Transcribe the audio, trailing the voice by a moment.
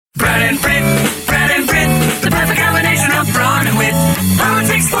Brad and Brit, the perfect combination of brawn and wit.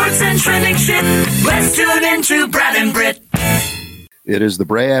 Politics, sports, and trending shit. Let's tune into Brad and Brit. It is the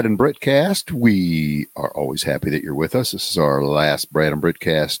Brad and Brit cast. We are always happy that you're with us. This is our last Brad and Brit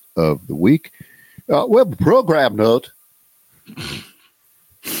cast of the week. Well, program note.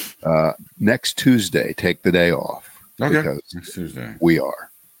 Next Tuesday, take the day off. Okay. Because next Tuesday. We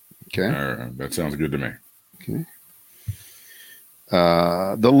are. Okay. All right. That sounds good to me. Okay.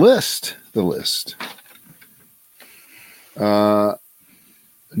 The list.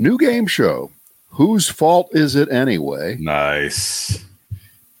 New game show. Whose fault is it anyway? Nice.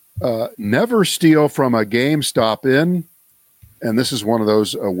 Never steal from a GameStop Inn. And this is one of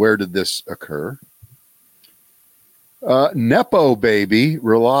those, where did this occur? Nepo baby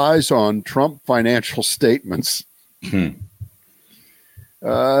relies on Trump financial statements. Jim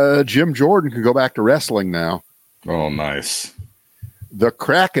Jordan can go back to wrestling now. Oh, nice. The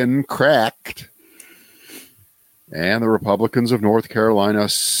Kraken cracked. And the Republicans of North Carolina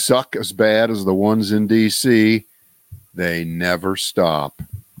suck as bad as the ones in D.C. They never stop.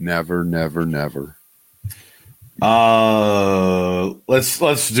 Never.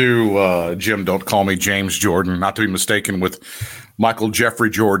 Let's do Jim, don't call me James Jordan, not to be mistaken with Michael Jeffrey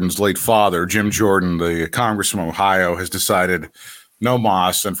Jordan's late father. Jim Jordan, the congressman from Ohio, has decided no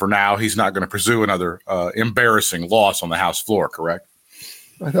mas, and for now he's not going to pursue another embarrassing loss on the House floor, correct?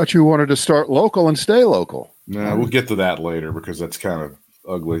 I thought you wanted to start local and stay local. No, we'll get to that later because that's kind of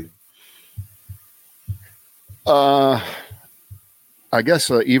ugly. I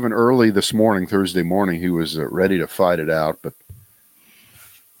guess even early this morning, Thursday morning, he was ready to fight it out. But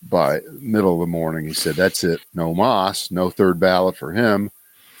by middle of the morning, he said, that's it. No mas, no third ballot for him.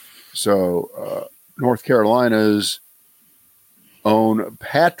 So North Carolina's own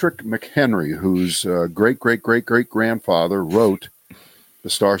Patrick McHenry, whose great-great-great-great-grandfather wrote the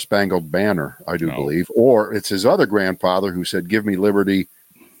Star-Spangled Banner, I do believe. Or it's his other grandfather who said, give me liberty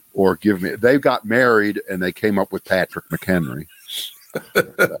or give me. They got married and they came up with Patrick McHenry.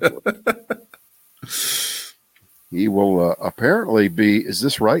 He will apparently be, is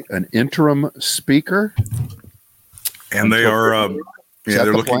this right, an interim speaker? And they are,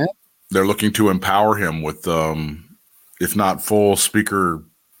 they're looking to empower him with, if not full speaker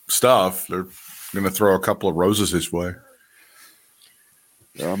stuff, they're going to throw a couple of roses his way.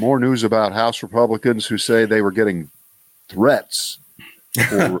 More news about House Republicans who say they were getting threats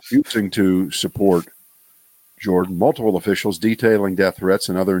for refusing to support Jordan. Multiple officials detailing death threats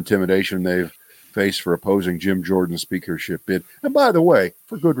and other intimidation they've faced for opposing Jim Jordan's speakership bid. And by the way,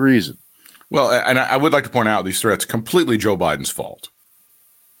 for good reason. Well, and I would like to point out these threats completely Joe Biden's fault.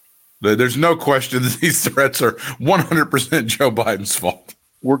 There's no question that these threats are 100% Joe Biden's fault.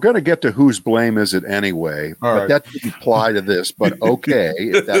 We're going to get to whose blame is it anyway, all but right. That didn't apply to this. But okay,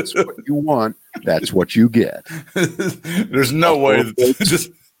 if that's what you want, that's what you get. There's no way.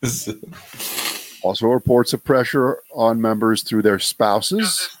 Also, reports of pressure on members through their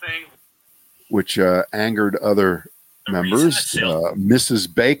spouses, which angered other members.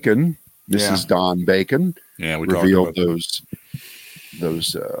 Mrs. Bacon, Mrs. Don Bacon, we revealed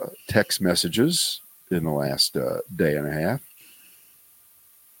those text messages in the last day and a half.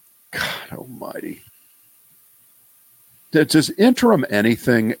 God almighty. Does interim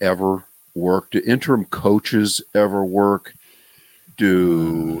anything ever work? Do interim coaches ever work?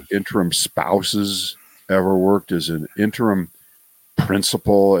 Do interim spouses ever work? Does an interim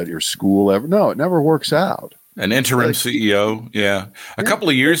principal at your school ever? No, it never works out. An interim CEO, yeah. A couple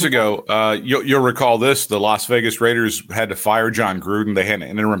of years ago, you'll recall this, the Las Vegas Raiders had to fire John Gruden. They had an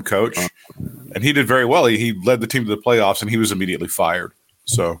interim coach, and he did very well. He led the team to the playoffs, and he was immediately fired.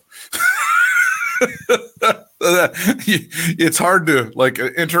 So it's hard to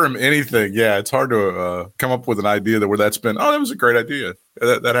interim anything. Yeah, it's hard to come up with an idea where that's been, that was a great idea.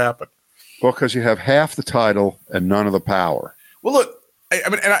 That happened. Well, because you have half the title and none of the power. Well, look, I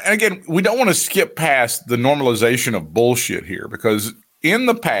mean, and again, we don't want to skip past the normalization of bullshit here because in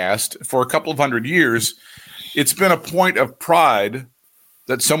the past, for a couple of 100 years, it's been a point of pride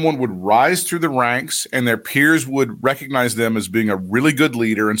that someone would rise through the ranks and their peers would recognize them as being a really good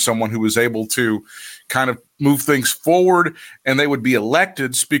leader and someone who was able to kind of move things forward, and they would be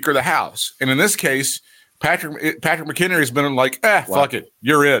elected Speaker of the House. And in this case, Patrick McHenry has been like, fuck it.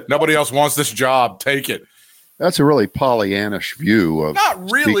 You're it. Nobody else wants this job. Take it. That's a really Pollyannish view of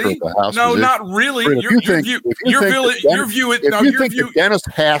not really. Speaker of the House No, position. not really. If you think Dennis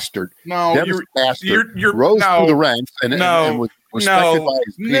Hastert rose through the ranks and respected by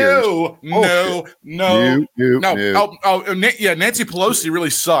his peers. No. Yeah, Nancy Pelosi really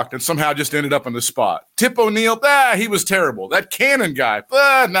sucked and somehow just ended up in the spot. Tip O'Neill, he was terrible. That Cannon guy,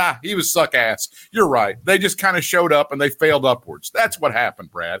 he was suck ass. You're right. They just kind of showed up and they failed upwards. That's what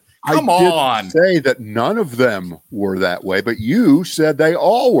happened, Brad. Come on. Say that none of them were that way, but you said they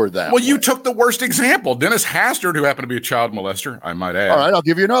all were that way. Well, you took the worst example. Dennis Hastert, who happened to be a child molester, I might add. All right, I'll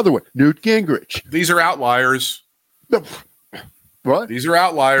give you another one. Newt Gingrich. These are outliers. What? These are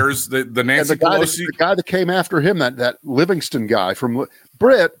outliers. The Nancy Pelosi. The guy that came after him, that Livingston guy from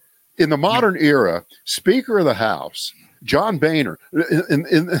Britt, in the modern era, Speaker of the House, John Boehner.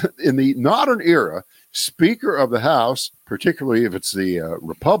 In the modern era, Speaker of the House, particularly if it's the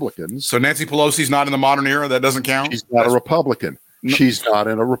Republicans. So Nancy Pelosi's not in the modern era? That doesn't count? She's not a Republican. No. She's not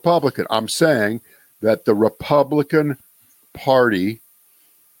in a Republican. I'm saying that the Republican Party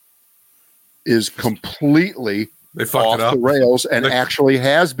is completely off the rails and actually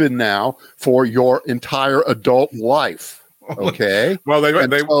has been now for your entire adult life. Okay. Well,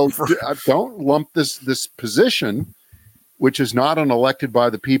 don't lump this position, which is not an elected by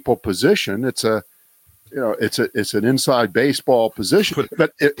the people position. It's it's an inside baseball position.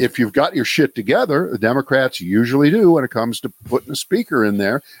 But if you've got your shit together, the Democrats usually do when it comes to putting a speaker in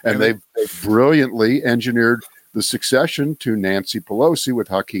there, and they've brilliantly engineered the succession to Nancy Pelosi with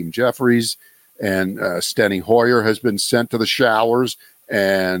Hakeem Jeffries, and Steny Hoyer has been sent to the showers,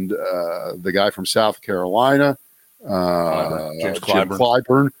 and the guy from South Carolina, Jim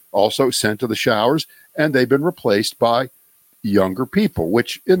Clyburn, also sent to the showers, and they've been replaced by younger people,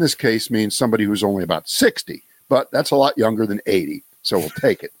 which in this case means somebody who's only about 60, but that's a lot younger than 80. So we'll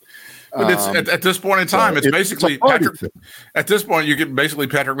take it. But it's at this point in time, it's basically Patrick. At this point, you get basically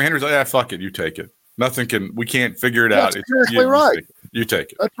Patrick Henry's like, fuck it, you take it. We can't figure it out. That's exactly right. You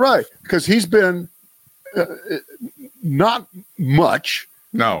take it. That's right. Because he's been not much.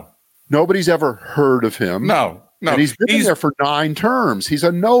 No. Nobody's ever heard of him. No. And he's been there for 9 terms. He's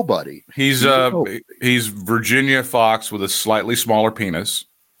a nobody. He's Virginia Fox with a slightly smaller penis,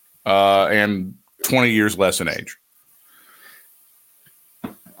 and 20 years less in age.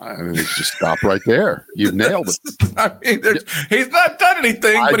 I mean, just stop right there. You've nailed it. I mean, he's not done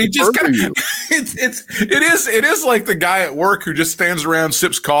anything, but he just kind of. It is like the guy at work who just stands around,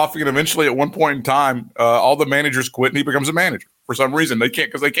 sips coffee, and eventually, at one point in time, all the managers quit, and he becomes a manager for some reason. They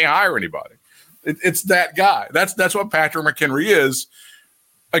can't hire anybody. It's that guy. That's what Patrick McHenry is.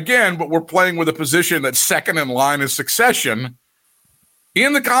 Again, but we're playing with a position that's second in line in succession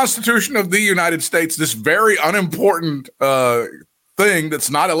in the Constitution of the United States. This very unimportant thing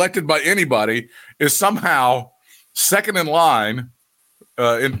that's not elected by anybody is somehow second in line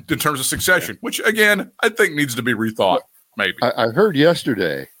in terms of succession, which, again, I think needs to be rethought, maybe. I heard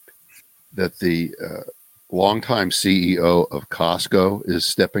yesterday that the longtime CEO of Costco is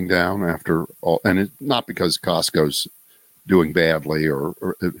stepping down after all, and it's not because Costco's doing badly or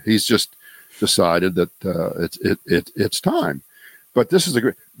he's just decided that it's time. But this is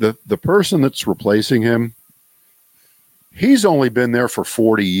the person that's replacing him. He's only been there for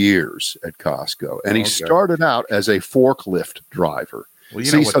 40 years at Costco, and he started out as a forklift driver.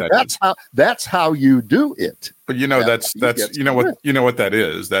 Well, that's how you do it. But that's what that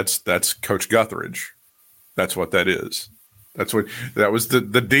is. That's Coach Guthridge. That's what that is. That was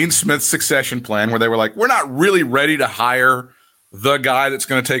the Dean Smith succession plan, where they were like, we're not really ready to hire the guy that's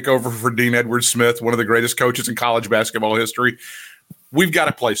going to take over for Dean Edwards Smith, one of the greatest coaches in college basketball history. We've got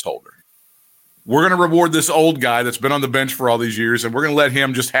a placeholder. We're going to reward this old guy that's been on the bench for all these years, and we're going to let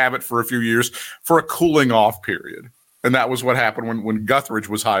him just have it for a few years for a cooling off period. And that was what happened when Guthridge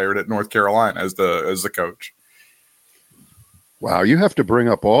was hired at North Carolina as the coach. Wow, you have to bring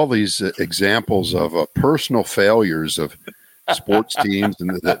up all these examples of personal failures of sports teams and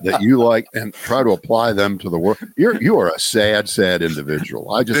that you like, and try to apply them to the world. You are a sad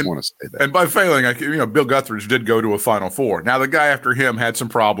individual. I just want to say that. And by failing, Bill Guthridge did go to a Final Four. Now the guy after him had some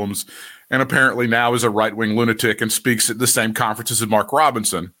problems, and apparently now is a right-wing lunatic and speaks at the same conferences as Mark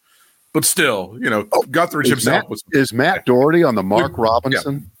Robinson. But still, Guthridge himself is Matt Doherty on the Mark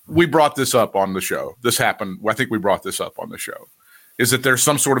Robinson. Yeah. We brought this up on the show. This happened. I think we brought this up on the show. Is that there's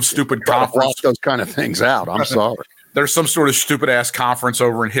some sort of stupid conference? Those kind of things out. I'm sorry. There's some sort of stupid ass conference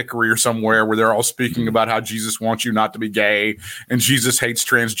over in Hickory or somewhere where they're all speaking about how Jesus wants you not to be gay and Jesus hates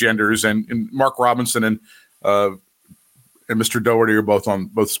transgenders, and Mark Robinson and Mr. Doherty are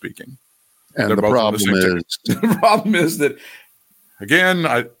both speaking. And the problem is that,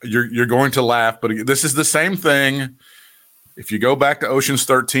 again, you're going to laugh, but this is the same thing. If you go back to Ocean's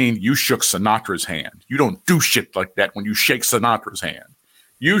 13, you shook Sinatra's hand. You don't do shit like that when you shake Sinatra's hand.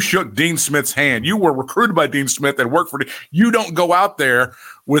 You shook Dean Smith's hand. You were recruited by Dean Smith and worked for. You don't go out there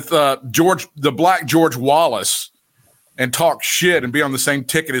with the Black George Wallace and talk shit and be on the same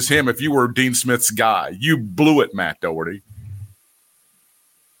ticket as him if you were Dean Smith's guy. You blew it, Matt Doherty.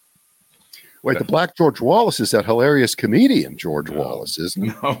 Wait, the Black George Wallace is that hilarious comedian George Wallace, isn't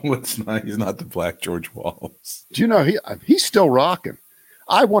it? No, it's not. He's not the Black George Wallace. Do you know he's still rocking?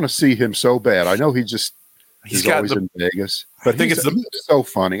 I want to see him so bad. I know he's always in Vegas, but he's so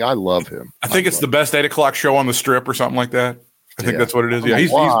funny. I love him. I think it's the best 8 o'clock show on the Strip or something like that. I think that's what it is. Yeah,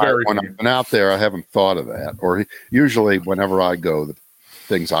 he's very. When I've been out there, I haven't thought of that. Or usually, whenever I go, the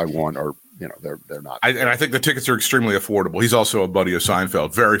things I want are. They're not. And I think the tickets are extremely affordable. He's also a buddy of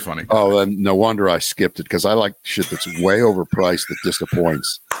Seinfeld. Very funny. Oh, and no wonder I skipped it because I like shit that's way overpriced that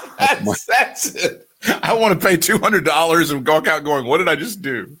disappoints. That's it. I want to pay $200 and walk out going, what did I just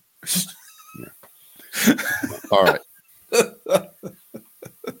do? Yeah. All right.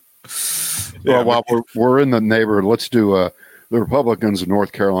 Well, while we're in the neighborhood, let's do the Republicans of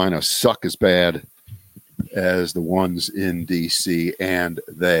North Carolina suck as bad as the ones in D.C., and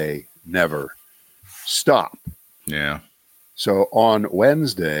they never stop. Yeah. So on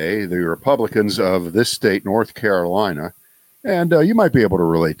Wednesday, the Republicans of this state, North Carolina, and you might be able to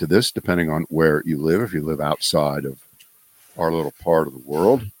relate to this depending on where you live, if you live outside of our little part of the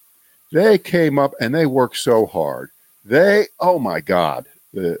world, they came up and they worked so hard. Oh my God,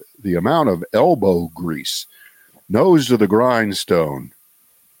 the amount of elbow grease, nose to the grindstone,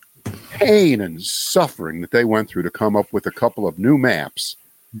 pain and suffering that they went through to come up with a couple of new maps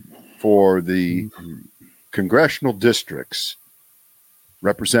for the congressional districts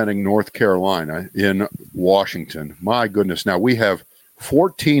representing North Carolina in Washington. My goodness. Now we have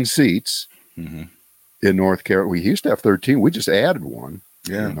 14 seats in North Carolina. We used to have 13. We just added one.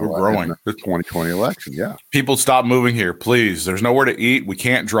 Yeah, we're growing. The 2020 election, yeah. People stop moving here, please. There's nowhere to eat. We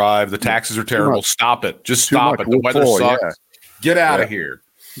can't drive. The taxes are terrible. Stop it. Just stop it. The weather sucks. Yeah. Get out of here.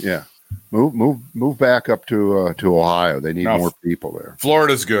 Yeah. Move back up to Ohio. They need more people there.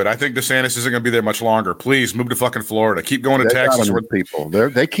 Florida's good. I think DeSantis isn't going to be there much longer. Please move to fucking Florida. Keep going to Texas. Where people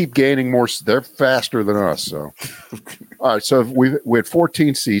they keep gaining more. They're faster than us. So, all right. So we had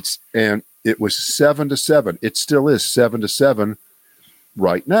 14 seats, and it was 7-7. It still is 7-7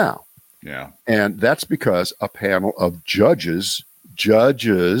 right now. Yeah, and that's because a panel of judges, drew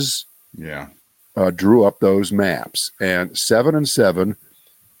up those maps, and 7-7.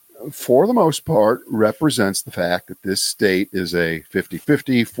 For the most part, represents the fact that this state is a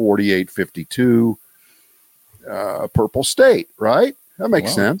 50-50, 48-52 purple state, right? That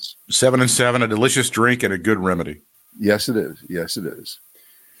makes sense. 7-7, a delicious drink and a good remedy. Yes, it is. Yes, it is.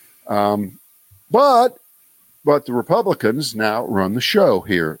 But the Republicans now run the show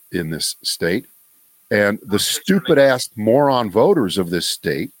here in this state, and the stupid-ass moron voters of this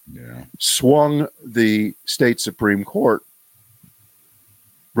state swung the state Supreme Court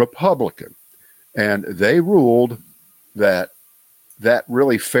Republican, and they ruled that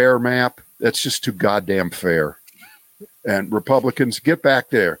really fair map, that's just too goddamn fair. And Republicans, get back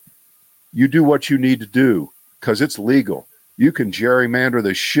there. You do what you need to do because it's legal. You can gerrymander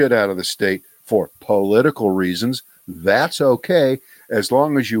the shit out of the state for political reasons. That's okay, as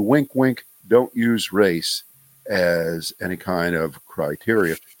long as you wink, don't use race as any kind of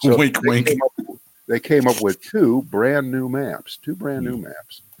criteria. So wink. They came up with two brand new maps.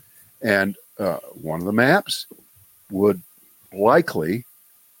 And one of the maps would likely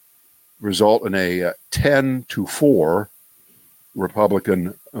result in a 10-4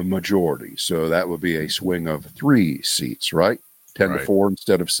 Republican majority. So that would be a swing of 3 seats, right? 10-4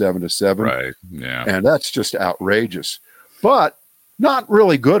 instead of 7-7. Right. Yeah. And that's just outrageous. But not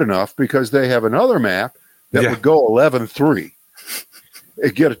really good enough because they have another map that would go 11-3.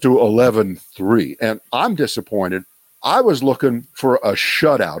 Get it to 11-3. And I'm disappointed. I was looking for a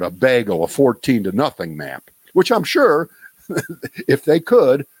shutout, a bagel, a 14-0 map, which I'm sure if they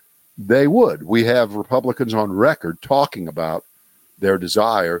could, they would. We have Republicans on record talking about their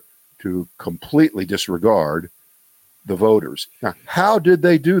desire to completely disregard the voters. Now, how did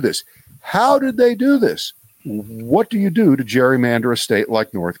they do this? What do you do to gerrymander a state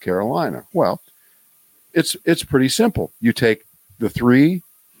like North Carolina? Well, it's pretty simple. You take the 3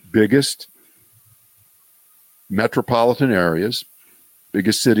 biggest metropolitan areas,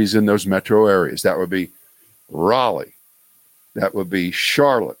 biggest cities in those metro areas. That would be Raleigh. That would be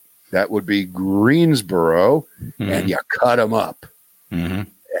Charlotte. That would be Greensboro. And you cut them up. And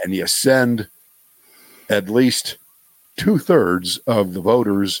you send at least 2/3 of the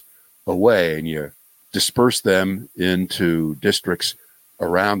voters away, and you disperse them into districts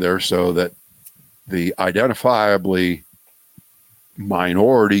around there so that the identifiably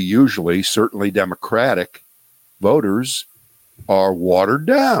minority, usually, certainly Democratic voters are watered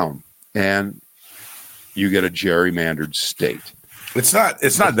down, and you get a gerrymandered state. It's not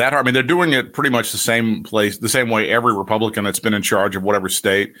that hard. I mean, they're doing it pretty much the same way every Republican that's been in charge of whatever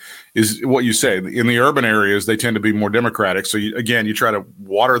state is. What you say in the urban areas, they tend to be more Democratic. So you try to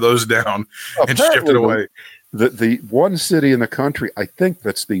water those down and shift it away. The one city in the country, I think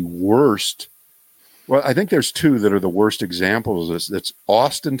that's the worst. Well, I think there's two that are the worst examples of this. That's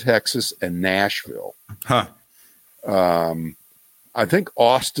Austin, Texas, and Nashville. Huh. I think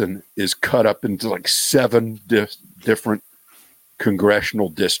Austin is cut up into like 7 different congressional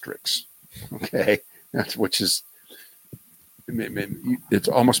districts. Okay, it's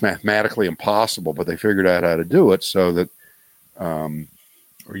almost mathematically impossible, but they figured out how to do it so that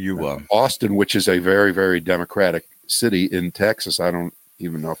Austin, which is a very, very Democratic city in Texas, I don't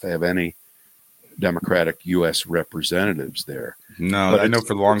even know if they have any Democratic U.S. representatives there. No, but I know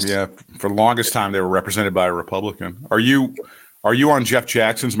for the longest time they were represented by a Republican. Are you on Jeff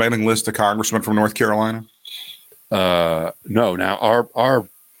Jackson's mailing list, the congressman from North Carolina? No. Now our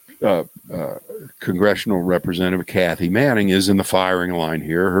congressional representative Kathy Manning is in the firing line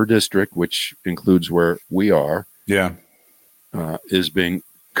here. Her district, which includes where we are, is being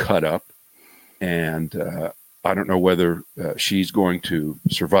cut up, and I don't know whether she's going to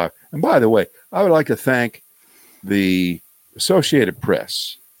survive. And by the way, I would like to thank the Associated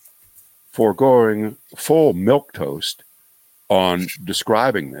Press for going full milquetoast on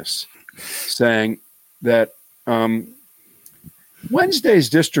describing this, saying that Wednesday's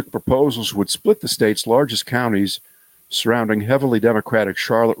district proposals would split the state's largest counties surrounding heavily Democratic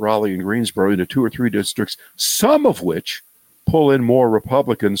Charlotte, Raleigh, and Greensboro into 2 or 3 districts, some of which pull in more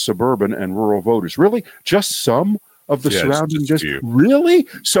Republican, suburban, and rural voters. Really? Just some of the surrounding districts? Really?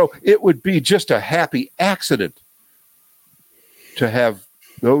 So it would be just a happy accident to have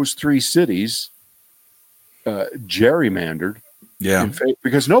those 3 cities gerrymandered. Yeah.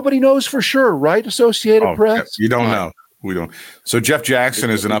 Because nobody knows for sure, right? Associated Press? You don't know. We don't. So Jeff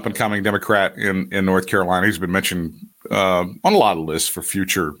Jackson is an up-and-coming Democrat in North Carolina. He's been mentioned on a lot of lists for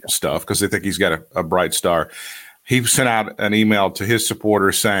future stuff because they think he's got a bright star. He sent out an email to his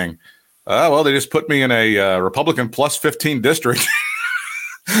supporters saying, well, they just put me in a Republican plus 15 district.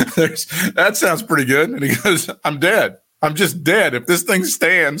 That sounds pretty good. And he goes, I'm dead. I'm just dead. If this thing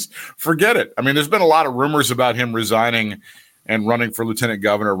stands, forget it. I mean, there's been a lot of rumors about him resigning and running for lieutenant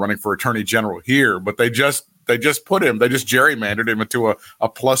governor, running for attorney general here, but they just gerrymandered him into a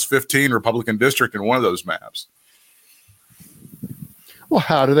plus 15 Republican district in one of those maps. Well,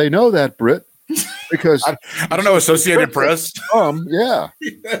 how do they know that, Britt? Because I don't know, Associated Press. Yeah.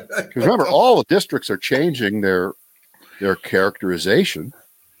 Because remember, all the districts are changing their characterization.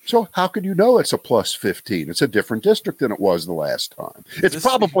 So how could you know it's a plus 15? It's a different district than it was the last time. It's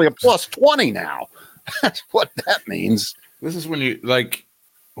probably a plus 20 now. That's what that means. This is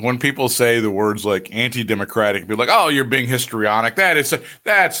when people say the words like anti-democratic, be like, oh, you're being histrionic.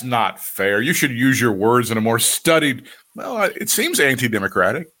 That's not fair. You should use your words in a more studied. Well, it seems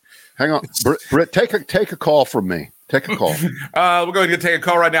anti-democratic. Hang on, Britt, take a call from me. Take a call. We're going to take a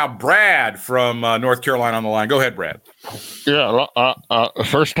call right now. Brad from North Carolina on the line. Go ahead, Brad. Yeah,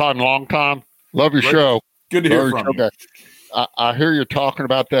 first time, long time. Love your show. Good to hear from you. I hear you're talking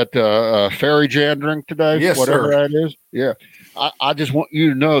about that ferry jandering today. Yes, whatever sir. that is. Yeah, I just want you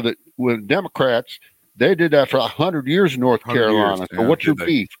to know that with Democrats, they did that for 100 years in North Carolina. So what's your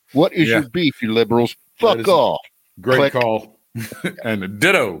beef? What is your beef, you liberals? Fuck off. Great call. And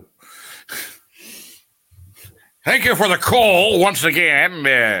ditto. Thank you for the call once again.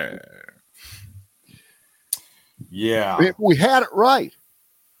 Yeah. We had it right.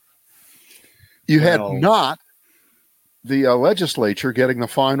 You had not the legislature getting the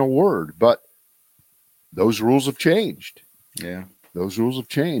final word, but those rules have changed. Yeah. Those rules have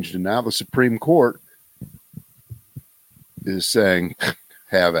changed. And now the Supreme Court is saying,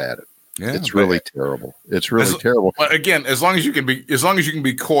 have at it. Yeah, it's really terrible. It's really terrible. But again, as long as you can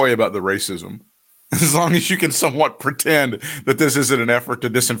be coy about the racism, as long as you can somewhat pretend that this isn't an effort to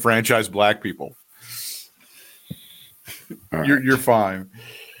disenfranchise black people, you're fine.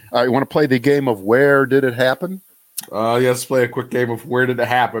 All right, you want to play the game of where did it happen? Let's play a quick game of where did it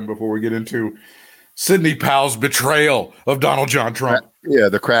happen before we get into Sidney Powell's betrayal of Donald John Trump. Yeah,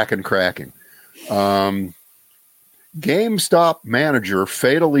 the Kraken cracking. GameStop manager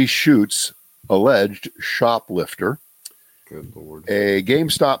fatally shoots alleged shoplifter. Good Lord. A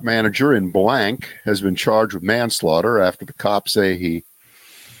GameStop manager in blank has been charged with manslaughter after the cops say he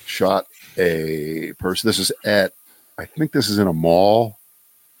shot a person. This is I think this is in a mall.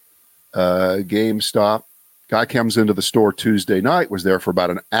 GameStop Guy comes into the store Tuesday night, was there for about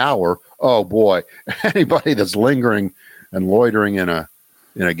an hour. Oh boy, anybody that's lingering and loitering in a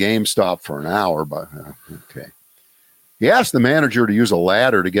GameStop for an hour, but okay. He asked the manager to use a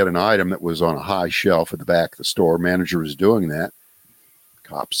ladder to get an item that was on a high shelf at the back of the store. Manager was doing that.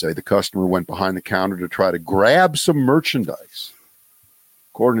 Cops say the customer went behind the counter to try to grab some merchandise.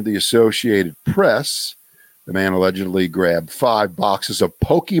 According to the Associated Press, the man allegedly grabbed 5 boxes of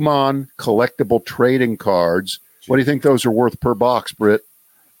Pokemon collectible trading cards. What do you think those are worth per box, Britt?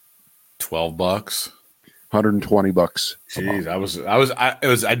 $12. $120. Jeez, I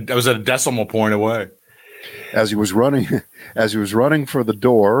was at a decimal point away. As he was running for the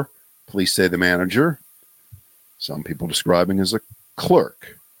door, police say the manager, some people describing as a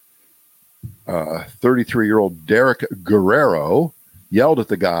clerk, 33-year-old Derek Guerrero, yelled at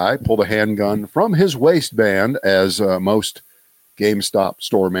the guy, pulled a handgun from his waistband, as most GameStop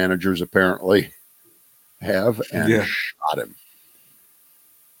store managers apparently have, and shot him.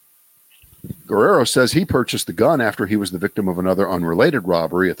 Guerrero says he purchased the gun after he was the victim of another unrelated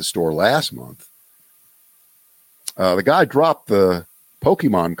robbery at the store last month. The guy dropped the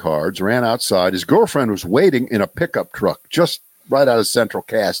Pokemon cards, ran outside. His girlfriend was waiting in a pickup truck just right out of Central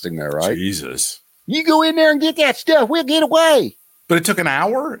Casting there, right? Jesus. You go in there and get that stuff. We'll get away. But it took an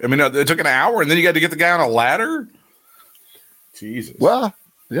hour? I mean, it took an hour, and then you got to get the guy on a ladder? Jesus. Well,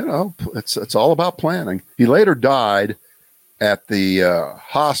 it's all about planning. He later died at the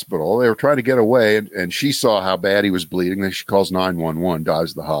hospital. They were trying to get away, and she saw how bad he was bleeding. Then she calls 911, dies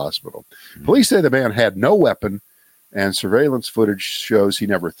at the hospital. Mm-hmm. Police say the man had no weapon, and surveillance footage shows he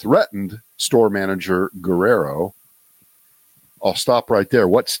never threatened store manager Guerrero. I'll stop right there.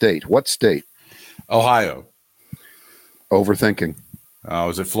 What state? Ohio. Overthinking.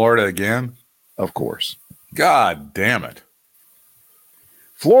 Was it Florida again? Of course. God damn it.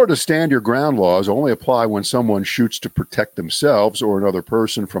 Florida's stand your ground laws only apply when someone shoots to protect themselves or another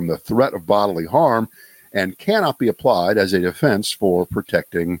person from the threat of bodily harm, and cannot be applied as a defense for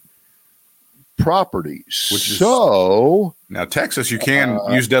protecting property. Now, Texas, you can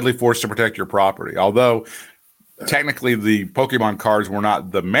use deadly force to protect your property, although technically the Pokemon cards were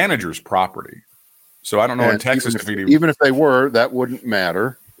not the manager's property. So I don't know in Texas even if they were, that wouldn't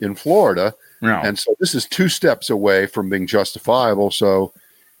matter in Florida. No. And so this is 2 steps away from being justifiable. So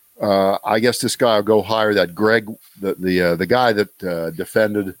I guess this guy will go hire that Greg, the guy that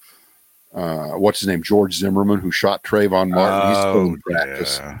defended what's his name, George Zimmerman, who shot Trayvon Martin. He's still in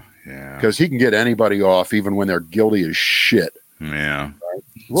practice. Yeah. Because he can get anybody off even when they're guilty as shit. Yeah. Right?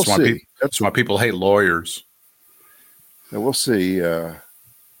 We'll see. That's why people hate lawyers. And we'll see.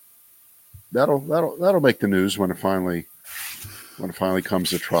 That'll make the news when it finally comes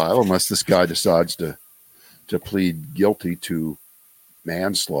to trial, unless this guy decides to plead guilty to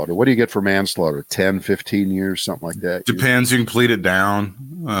manslaughter. What do you get for manslaughter? 10, 15 years, something like that? Depends. You can plead it down.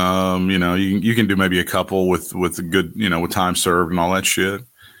 You can do maybe a couple with a good, with time served and all that shit.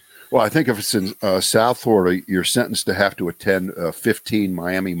 Well, I think if it's in South Florida, you're sentenced to have to attend 15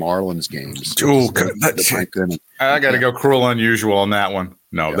 Miami Marlins games. I got to go cruel unusual on that one.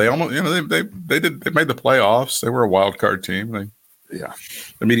 No, They almost, they made the playoffs. They were a wild card team. They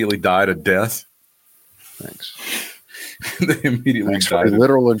immediately died a death. Thanks. They immediately Thanks died. For a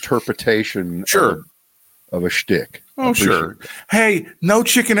literal interpretation. Sure. Of a shtick. Oh, sure. That. Hey, no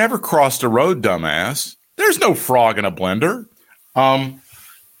chicken ever crossed a road, dumbass. There's no frog in a blender.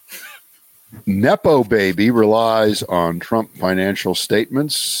 Nepo baby relies on Trump financial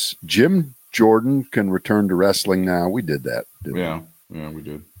statements. Jim Jordan can return to wrestling now. We did that. Yeah, we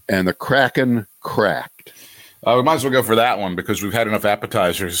did. And the Kraken cracked. We might as well go for that one because we've had enough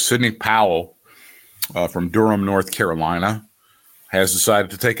appetizers. Sidney Powell from Durham, North Carolina, has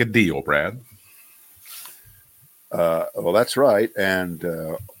decided to take a deal, Brad. Well, that's right. And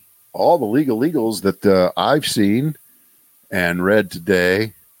all the legals that I've seen and read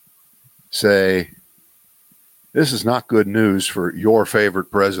today say this is not good news for your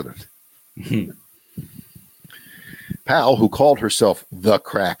favorite president. Powell, who called herself the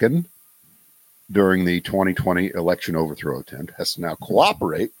Kraken during the 2020 election overthrow attempt, has to now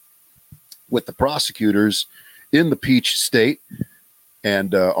cooperate with the prosecutors in the Peach State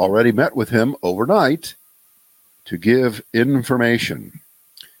and already met with him overnight to give information.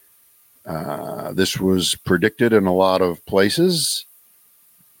 This was predicted in a lot of places.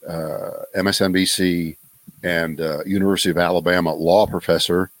 MSNBC and University of Alabama law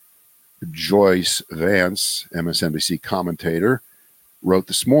professor Joyce Vance, MSNBC commentator, wrote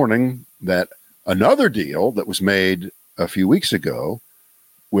this morning that another deal that was made a few weeks ago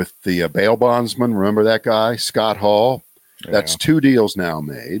with the bail bondsman, remember that guy, Scott Hall? Yeah. That's 2 deals now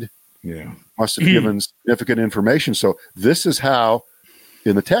made. Yeah. must have given significant information. So this is how,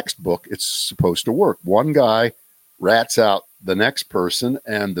 in the textbook, it's supposed to work. One guy rats out the next person,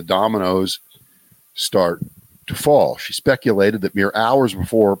 and the dominoes start to fall. She speculated that mere hours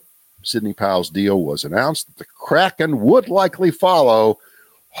before Sidney Powell's deal was announced, that the Kraken would likely follow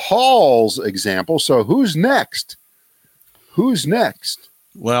Hall's example. So who's next? Who's next?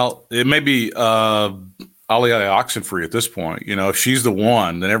 Well, it may be Aliyah Oxenfree at this point. You know, if she's the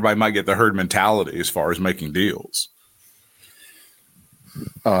one, then everybody might get the herd mentality as far as making deals.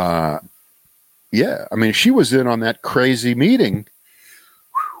 Yeah. I mean, she was in on that crazy meeting.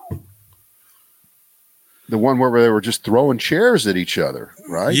 The one where they were just throwing chairs at each other,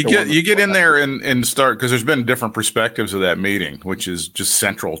 right? You get in there and start, because there's been different perspectives of that meeting, which is just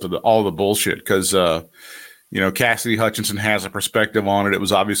central to all the bullshit. Because Cassidy Hutchinson has a perspective on it. It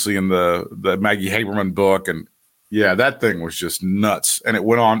was obviously in the Maggie Haberman book, and yeah, that thing was just nuts. And it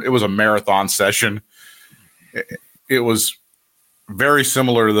went on. It was a marathon session. It was very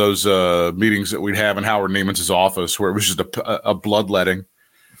similar to those meetings that we'd have in Howard Neiman's office, where it was just a bloodletting.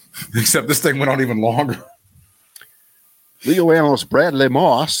 Except this thing went on even longer. Legal analyst Bradley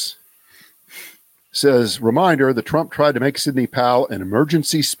Moss says, reminder, that Trump tried to make Sidney Powell an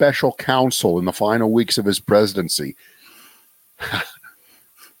emergency special counsel in the final weeks of his presidency.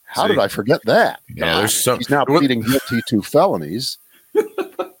 How did I forget that? Yeah, he's now pleading guilty to felonies.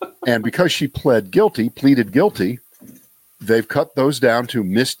 And because she pleaded guilty, they've cut those down to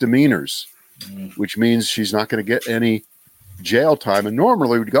misdemeanors, which means she's not going to get any jail time. And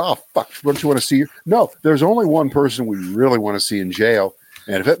normally we'd go, oh, fuck, don't you want to see her? No, there's only one person we really want to see in jail.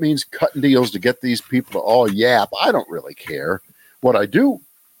 And if it means cutting deals to get these people to all yap, I don't really care. What I do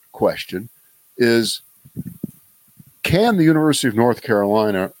question is, can the University of North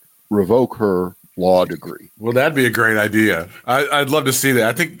Carolina revoke her law degree? Well, that'd be a great idea. I'd love to see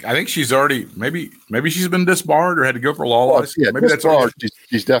that. I think she's already maybe she's been disbarred or had to go for law license. Yeah, maybe disbarred.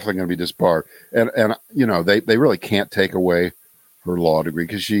 She's definitely going to be disbarred. And they really can't take away her law degree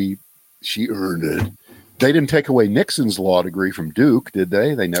because she earned it. They didn't take away Nixon's law degree from Duke, did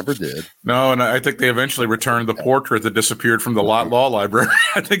they? They never did. No, and I think they eventually returned the portrait that disappeared from the law library.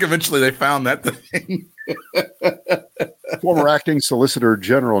 I think eventually they found that thing. Former acting Solicitor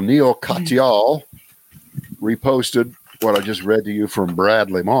General Neil Katyal reposted what I just read to you from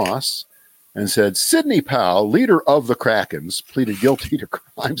Bradley Moss and said, Sidney Powell, leader of the Krakens, pleaded guilty to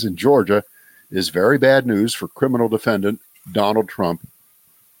crimes in Georgia, is very bad news for criminal defendant Donald Trump.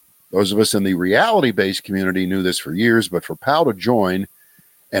 Those of us in the reality-based community knew this for years, but for Powell to join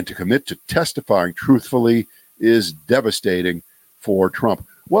and to commit to testifying truthfully is devastating for Trump.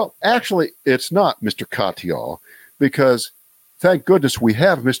 Well, actually, it's not, Mr. Katyal, because thank goodness we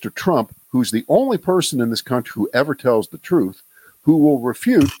have Mr. Trump, who's the only person in this country who ever tells the truth, who will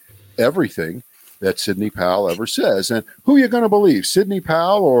refute everything that Sidney Powell ever says. And who are you going to believe, Sidney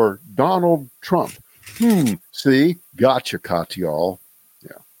Powell or Donald Trump? See, gotcha, Katyal.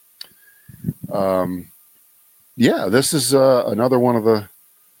 This is another one of the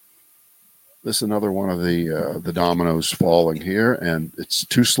dominoes falling here, and it's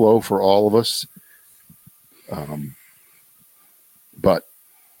too slow for all of us. But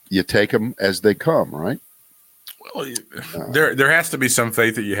you take them as they come, right? Well, there has to be some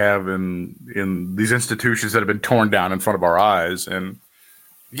faith that you have in these institutions that have been torn down in front of our eyes, and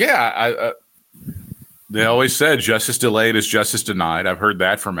they always said justice delayed is justice denied. I've heard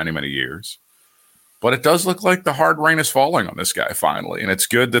that for many, many years. But it does look like the hard rain is falling on this guy finally. And it's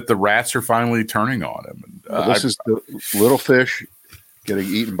good that the rats are finally turning on him. This is the little fish getting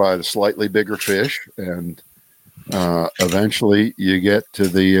eaten by the slightly bigger fish. And eventually you get to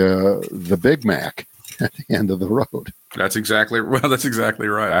the Big Mac at the end of the road. That's exactly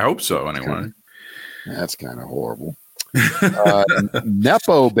right. I hope so, anyway. That's kind of horrible.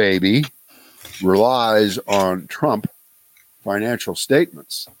 Nepo baby relies on Trump financial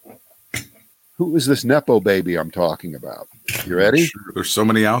statements. Who is this Nepo baby I'm talking about? You ready? Sure. There's so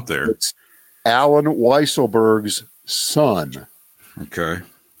many out there. It's Alan Weisselberg's son. Okay.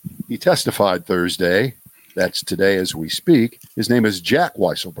 He testified Thursday. That's today as we speak. His name is Jack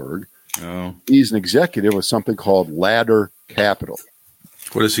Weisselberg. Oh. He's an executive with something called Ladder Capital.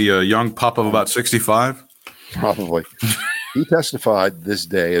 What is he, a young pup of about 65? Probably. He testified this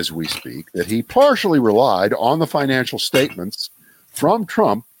day as we speak that he partially relied on the financial statements from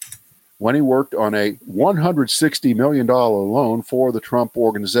Trump when he worked on a $160 million loan for the Trump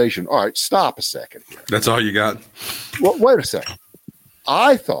organization. All right, stop a second here. That's all you got? Well, wait a second.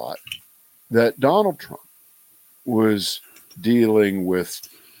 I thought that Donald Trump was dealing with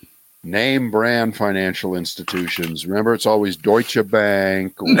name brand financial institutions. Remember, it's always Deutsche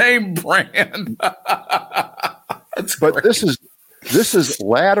Bank. Name brand. But great. This is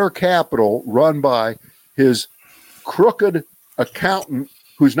Ladder Capital, run by his crooked accountant,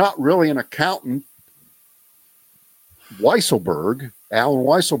 who's not really an accountant, Weisselberg, Alan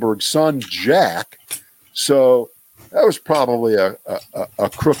Weisselberg's son, Jack. So that was probably a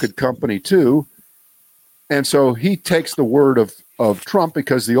crooked company too. And so he takes the word of Trump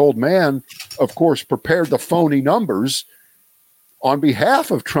because the old man, of course, prepared the phony numbers on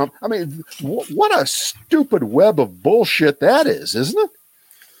behalf of Trump. I mean, what a stupid web of bullshit that is, isn't it?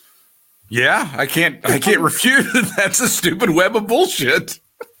 Yeah, I can't refute that. That's a stupid web of bullshit.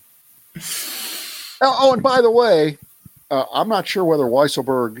 Oh, and by the way, I'm not sure whether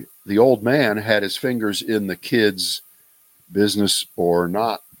Weisselberg, the old man, had his fingers in the kid's business or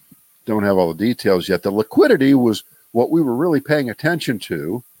not. Don't have all the details yet. The liquidity was what we were really paying attention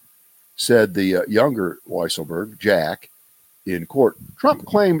to, said the younger Weisselberg, Jack, in court. Trump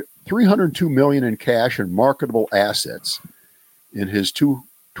claimed $302 million in cash and marketable assets in his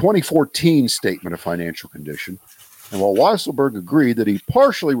 2014 statement of financial condition. And while Weisselberg agreed that he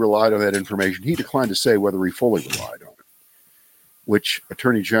partially relied on that information, he declined to say whether he fully relied on it, which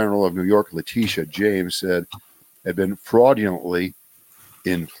Attorney General of New York, Letitia James, said had been fraudulently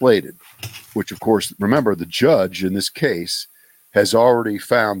inflated, which, of course, remember, the judge in this case has already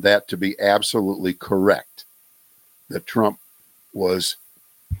found that to be absolutely correct, that Trump was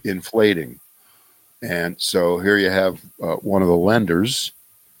inflating. And so here you have one of the lenders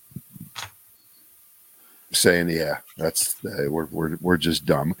saying, yeah, that's we're just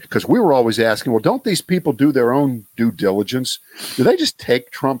dumb. Because we were always asking, well, don't these people do their own due diligence? Do they just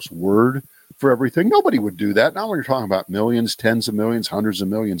take Trump's word for everything? Nobody would do that. Not when you're talking about millions, tens of millions, hundreds of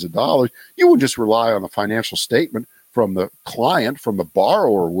millions of dollars. You would just rely on the financial statement from the client, from the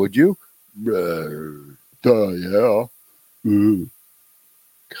borrower, would you? Yeah. God.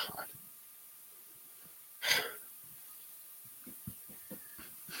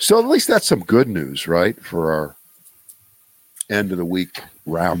 So at least that's some good news, right, for our end of the week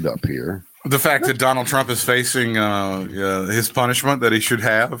roundup here. The fact that Donald Trump is facing his punishment that he should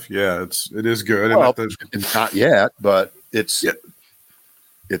have, it is good. Well, it's not yet, but it's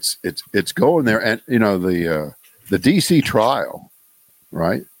going there. And you know, the DC trial,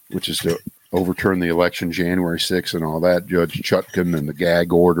 right, which is to overturn the election January 6th and all that, Judge Chutkan and the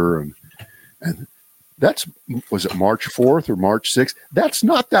gag order, and that's, was it March 4th or March 6th? That's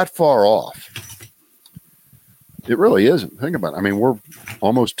not that far off. It really isn't. Think about it. I mean, we're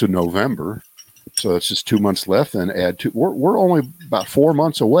almost to November, so it's just 2 months left. And add to, we're only about 4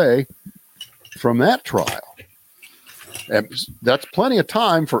 months away from that trial. And that's plenty of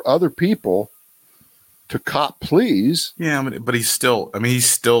time for other people to cop pleas. Yeah, but he's still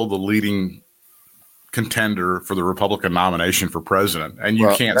the leading contender for the Republican nomination for president, and you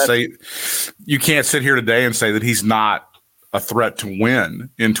can't sit here today and say that he's not a threat to win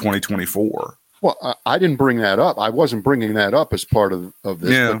in 2024. Well, I didn't bring that up. I wasn't bringing that up as part of this.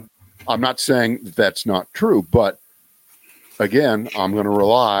 Yeah. I'm not saying that's not true, but again, I'm going to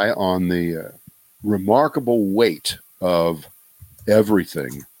rely on the remarkable weight of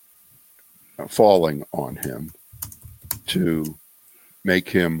everything falling on him to make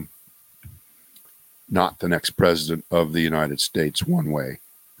him not the next president of the United States one way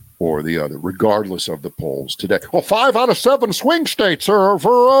or the other, regardless of the polls today. Well, 5 out of 7 swing states are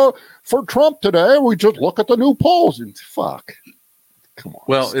for Trump today. We just look at the new polls and fuck. Come on.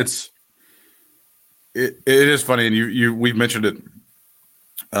 Well, it is funny, and we've mentioned it,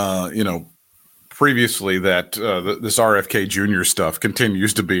 previously, that this RFK Jr. stuff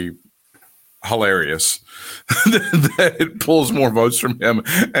continues to be hilarious. That it pulls more votes from him,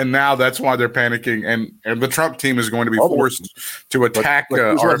 and now that's why they're panicking, and the Trump team is going to be forced to attack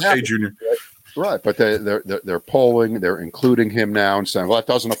RFK Jr. Right, but they're polling, they're including him now and saying, well, that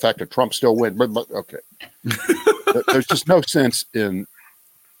doesn't affect it. Trump still wins. But okay, there's just no sense in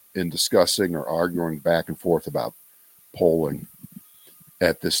discussing or arguing back and forth about polling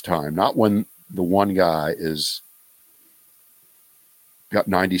at this time. Not when the one guy is got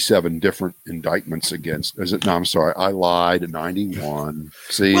 97 different indictments against. Is it? No, I'm sorry. I lied. 91.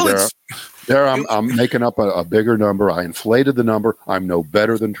 See, well, there I'm making up a bigger number. I inflated the number. I'm no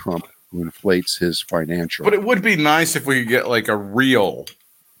better than Trump, who inflates his financial. But it would be nice if we could get like a real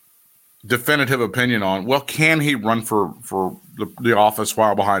definitive opinion on, well, can he run for the office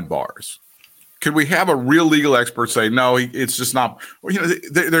while behind bars? Could we have a real legal expert say, no, it's just not,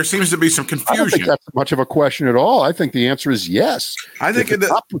 there seems to be some confusion. I don't think that's much of a question at all. I think the answer is yes. I think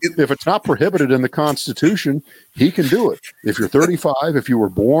if it's not prohibited in the Constitution, he can do it. If you're 35, if you were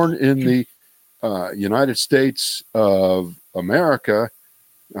born in the United States of America,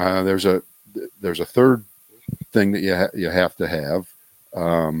 there's a third thing that you have to have.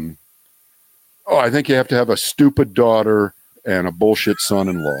 I think you have to have a stupid daughter and a bullshit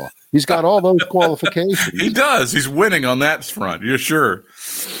son-in-law. He's got all those qualifications. He does. He's winning on that front. You're sure.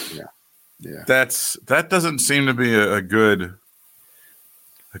 Yeah. That doesn't seem to be a good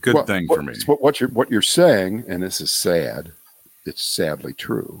thing for me. What you're saying, and this is sad, it's sadly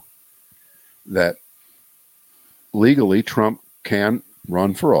true, that legally Trump can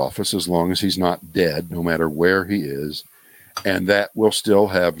run for office as long as he's not dead, no matter where he is, and that will still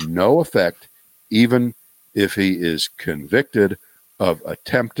have no effect even if he is convicted of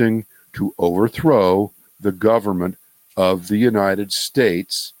attempting to overthrow the government of the United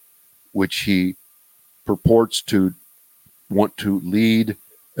States, which he purports to want to lead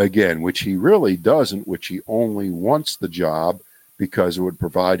again, which he really doesn't, which he only wants the job because it would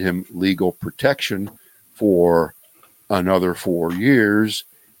provide him legal protection for another 4 years.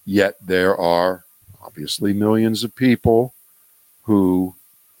 Yet there are obviously millions of people who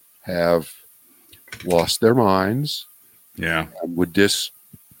have lost their minds. Yeah. And would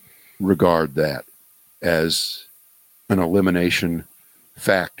disregard that as an elimination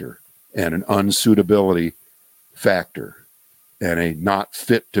factor and an unsuitability factor and a not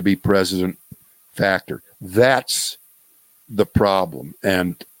fit to be president factor. That's the problem.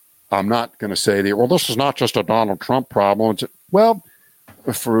 And I'm not going to say this is not just a Donald Trump problem. Well,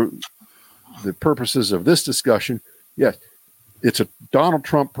 for the purposes of this discussion, yes, it's a Donald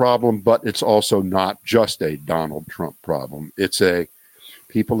Trump problem, but it's also not just a Donald Trump problem. It's a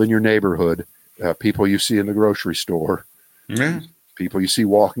people in your neighborhood, people you see in the grocery store, people you see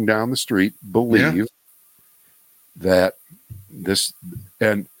walking down the street believe that this.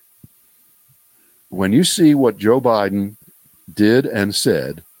 And when you see what Joe Biden did and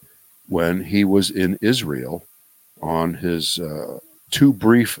said when he was in Israel on his too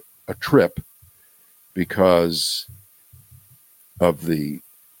brief a trip because of the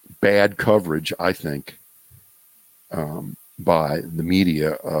bad coverage, I think, by the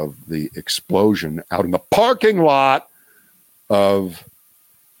media of the explosion out in the parking lot of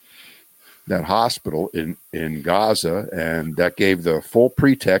that hospital in Gaza. And that gave the full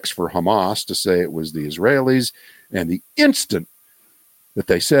pretext for Hamas to say it was the Israelis. And the instant that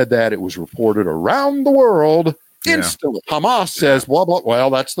they said that, it was reported around the world instantly. Hamas says, blah, blah, well,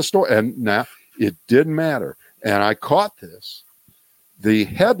 that's the story. And now it didn't matter. And I caught this. The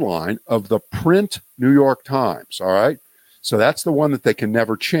headline of the print New York Times, all right? So that's the one that they can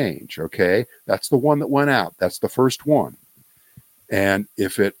never change, okay? That's the one that went out. That's the first one. And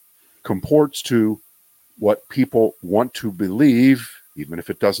if it comports to what people want to believe, even if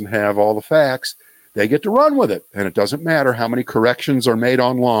it doesn't have all the facts, they get to run with it. And it doesn't matter how many corrections are made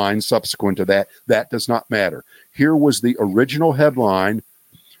online subsequent to that. That does not matter. Here was the original headline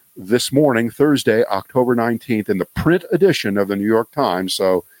this morning, Thursday, October 19th, in the print edition of the New York Times,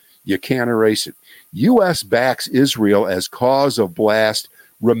 so you can't erase it. U.S. backs Israel as cause of blast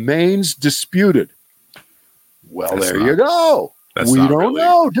remains disputed. Well, you go. We don't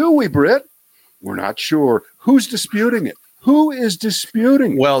know, do we, Britt? We're not sure. Who's disputing it? Who is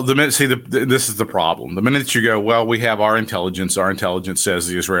disputing it? Well, this is the problem. The minute you go, well, we have our intelligence says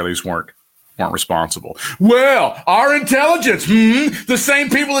the Israelis weren't responsible. Well, our intelligence, the same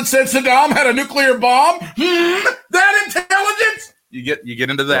people that said Saddam had a nuclear bomb, that intelligence. You get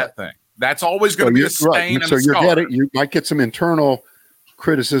into that thing. That's always going to be a stain. So you might get some internal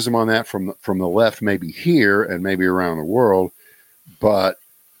criticism on that from the left, maybe here and maybe around the world. But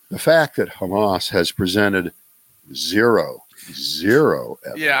the fact that Hamas has presented zero evidence.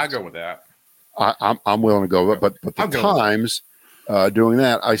 Yeah, I go with that. I'm willing to go, but the Times doing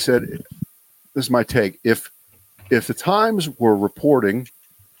that, I said, this is my take. If the Times were reporting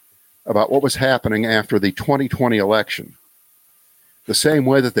about what was happening after the 2020 election, the same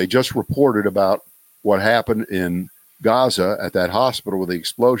way that they just reported about what happened in Gaza at that hospital with the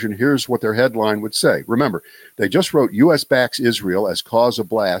explosion, here's what their headline would say. Remember, they just wrote, U.S. backs Israel as cause of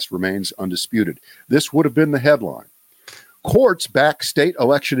blast remains undisputed. This would have been the headline. Courts back state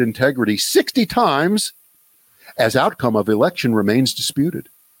election integrity 60 times as outcome of election remains disputed.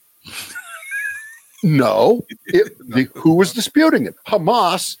 No, who was disputing it?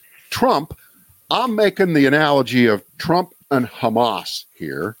 Hamas, Trump. I'm making the analogy of Trump and Hamas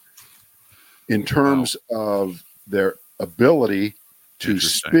here in terms of their ability to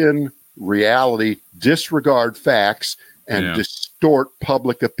spin reality, disregard facts, and distort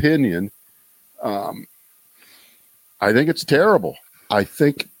public opinion. I think it's terrible. I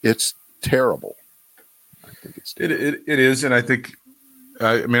think it's terrible. It is, and I think,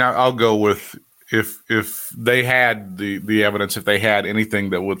 I'll go with if they had the evidence, if they had anything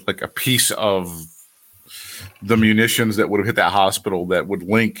that would, like a piece of the munitions that would have hit that hospital that would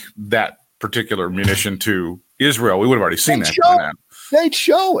link that particular munition to Israel, we would have already seen that. They'd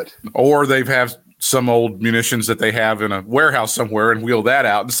show it. Or they've have some old munitions that they have in a warehouse somewhere and wheel that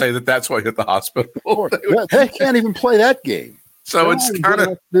out and say that that's what hit the hospital. They can't even play that game. So it's kind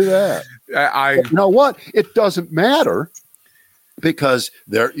of do that. You know what? It doesn't matter, because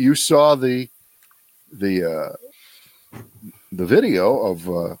there you saw the video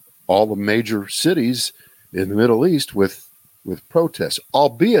of all the major cities in the Middle East with protests,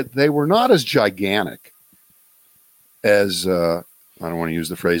 albeit they were not as gigantic as I don't want to use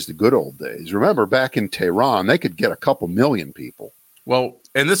the phrase the good old days. Remember, back in Tehran, they could get a couple million people. Well,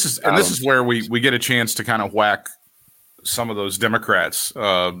 and this is where we get a chance to kind of whack some of those Democrats,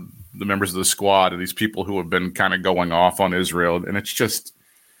 the members of the squad, and these people who have been kind of going off on Israel. And it's just,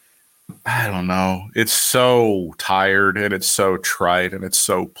 I don't know. It's so tired, and it's so trite, and it's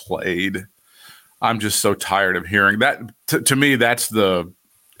so played. I'm just so tired of hearing that. To me, that's the,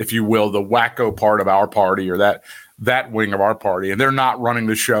 if you will, the wacko part of our party, or that wing of our party. And they're not running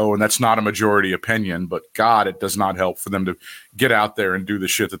the show, and that's not a majority opinion. But God, it does not help for them to get out there and do the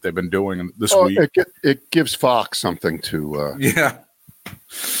shit that they've been doing this week. It gives Fox something to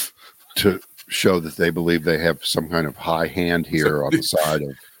show that they believe they have some kind of high hand here on the side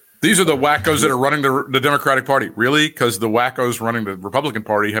of. These are the wackos that are running the Democratic Party. Really? Because the wackos running the Republican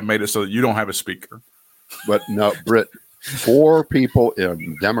Party have made it so that you don't have a speaker. But no, Britt, 4 people in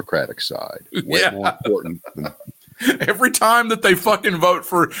the Democratic side. Way more important than. Every time that they fucking vote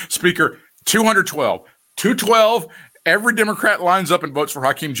for speaker, 212, every Democrat lines up and votes for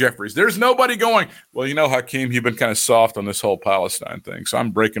Hakeem Jeffries. There's nobody going, well, Hakeem, you've been kind of soft on this whole Palestine thing, so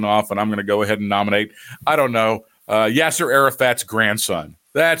I'm breaking off and I'm going to go ahead and nominate, I don't know, Yasser Arafat's grandson.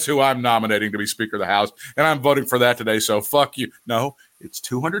 That's who I'm nominating to be Speaker of the House, and I'm voting for that today, so fuck you. No, it's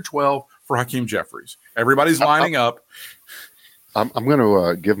 212 for Hakeem Jeffries. Everybody's lining up. I'm going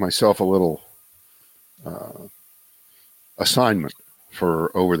to give myself a little assignment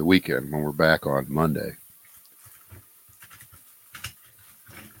for over the weekend when we're back on Monday.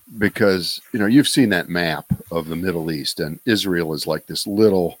 Because, you've seen that map of the Middle East, and Israel is like this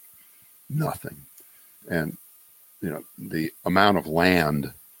little nothing. And, the amount of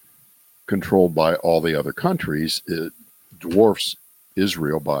land controlled by all the other countries, it dwarfs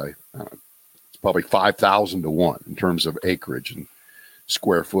Israel by, it's probably 5,000 to 1 in terms of acreage and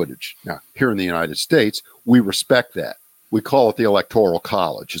square footage. Now, here in the United States, we respect that. We call it the Electoral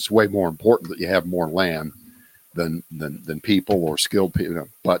College. It's way more important that you have more land than people or skilled people.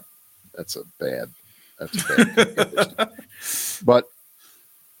 But that's a bad. But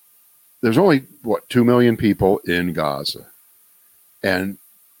there's only 2 million people in Gaza, and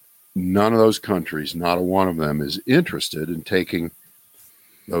none of those countries, not a one of them, is interested in taking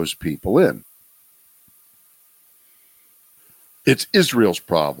those people in. It's Israel's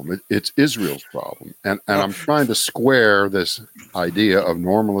problem. It's Israel's problem. And I'm trying to square this idea of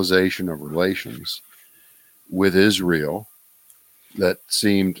normalization of relations with Israel that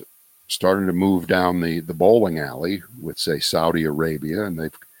seemed starting to move down the bowling alley with, say, Saudi Arabia, and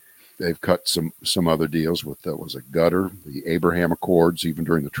they've cut some other deals with, that was a gutter, the Abraham Accords, even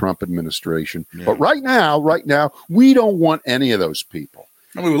during the Trump administration. Yeah. But right now, we don't want any of those people.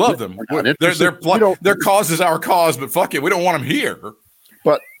 I mean, we love them. Their cause is our cause, but fuck it, we don't want them here.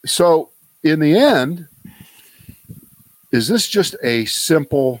 But so in the end, is this just a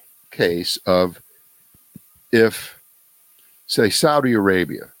simple case of, if, say, Saudi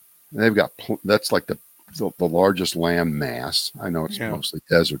Arabia, they've got, that's like the largest land mass. I know it's mostly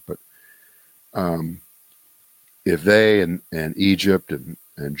desert, but if they and Egypt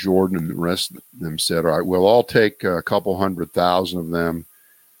and Jordan and the rest of them said, all right, we'll all take a couple 100,000 of them,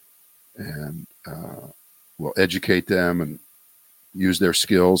 and we'll educate them and use their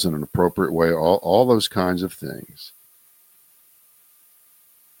skills in an appropriate way, all those kinds of things.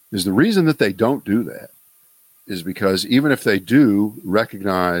 Is the reason that they don't do that is because even if they do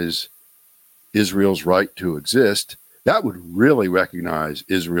recognize Israel's right to exist, that would really recognize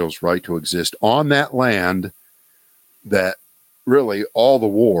Israel's right to exist on that land that really all the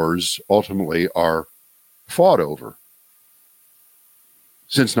wars ultimately are fought over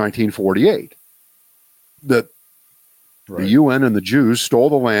since 1948. The UN and the Jews stole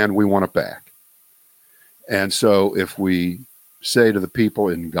the land, we want it back. And so if we say to the people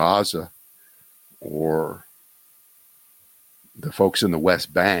in Gaza or the folks in the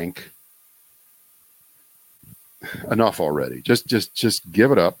West Bank, enough already. Just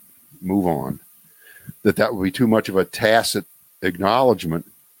give it up, move on. That would be too much of a tacit acknowledgement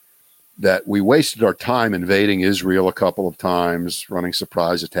that we wasted our time invading Israel a couple of times, running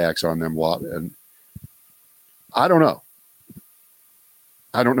surprise attacks on them. And I don't know.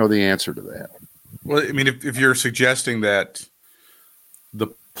 I don't know the answer to that. Well, I mean, if you're suggesting that the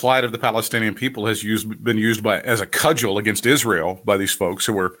plight of the Palestinian people has been used as a cudgel against Israel by these folks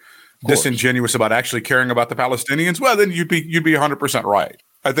who were disingenuous about actually caring about the Palestinians, well, then you'd be 100% right.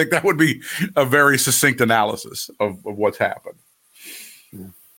 I think that would be a very succinct analysis of what's happened.